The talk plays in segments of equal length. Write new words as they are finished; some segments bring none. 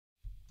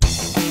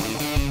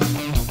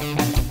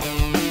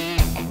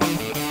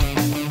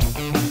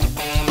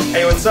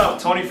What's up?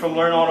 Tony from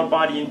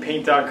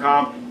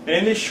LearnAutoBodyAndPaint.com, and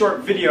in this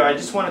short video I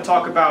just want to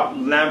talk about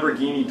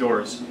Lamborghini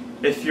doors.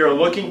 If you're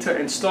looking to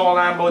install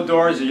Lambo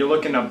doors or you're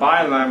looking to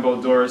buy Lambo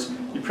doors,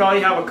 you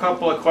probably have a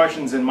couple of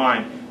questions in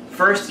mind.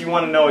 First, you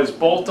want to know, is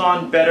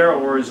bolt-on better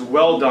or is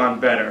weld-on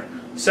better?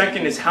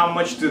 Second is, how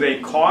much do they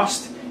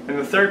cost? And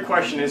the third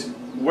question is,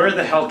 where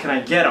the hell can I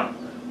get them?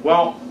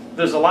 Well,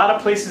 there's a lot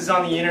of places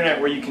on the internet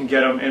where you can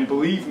get them, and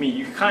believe me,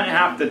 you kind of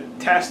have to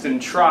test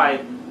and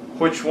try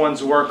which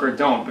ones work or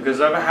don't,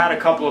 because I've had a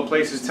couple of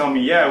places tell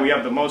me, yeah, we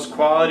have the most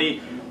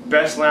quality,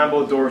 best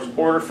Lambo doors,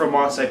 order from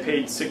us, I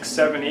paid $600,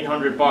 $700,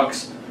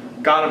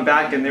 $800, got them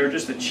back, and they were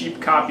just a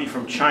cheap copy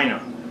from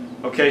China.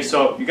 Okay,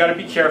 so you got to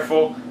be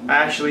careful. I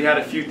actually had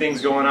a few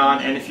things going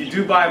on, and if you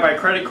do buy by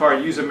credit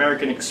card, use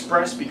American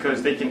Express,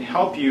 because they can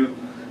help you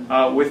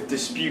with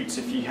disputes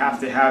if you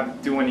have to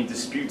do any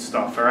dispute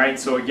stuff. Alright,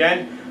 so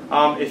again,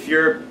 if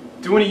you're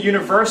doing a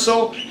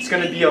universal, it's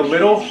going to be a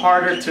little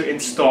harder to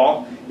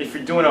install. If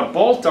you're doing a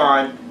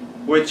bolt-on,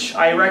 which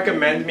I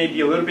recommend, maybe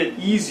a little bit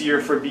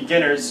easier for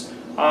beginners,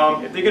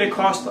 they're going to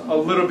cost a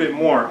little bit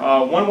more.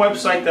 One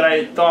website that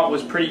I thought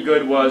was pretty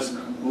good was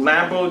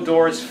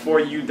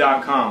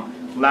LamboDoorsForYou.com.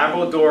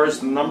 Lambo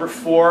Doors, number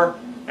 4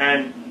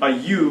 and a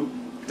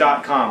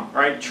U.com.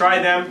 Right? Try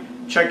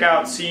them, check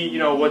out, see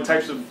what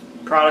types of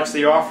products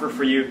they offer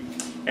for you.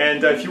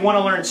 And if you want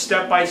to learn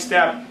step by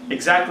step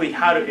exactly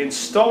how to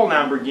install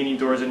Lamborghini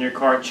doors in your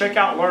car, check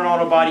out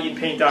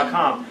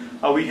LearnAutoBodyAndPaint.com.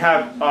 We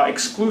have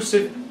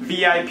exclusive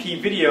VIP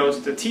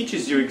videos that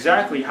teaches you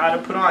exactly how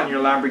to put on your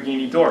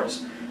Lamborghini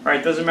doors.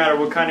 Right? Doesn't matter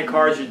what kind of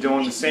cars you're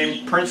doing, the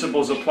same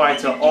principles apply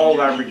to all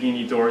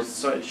Lamborghini doors.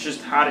 So it's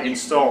just how to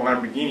install a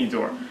Lamborghini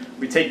door.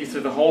 We take you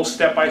through the whole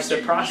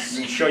step-by-step process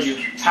and show you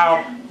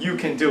how you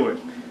can do it.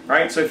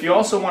 Right? So if you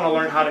also want to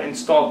learn how to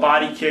install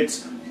body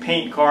kits,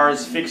 paint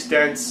cars, fix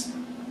dents,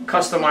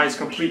 customize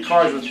complete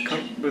cars with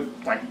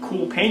like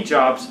cool paint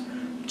jobs,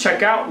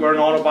 check out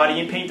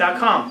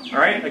LearnAutoBodyAndPaint.com.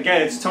 Alright,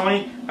 again, it's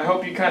Tony. I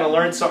hope you kind of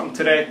learned something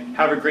today.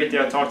 Have a great day.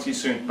 I'll talk to you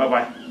soon.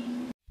 Bye-bye.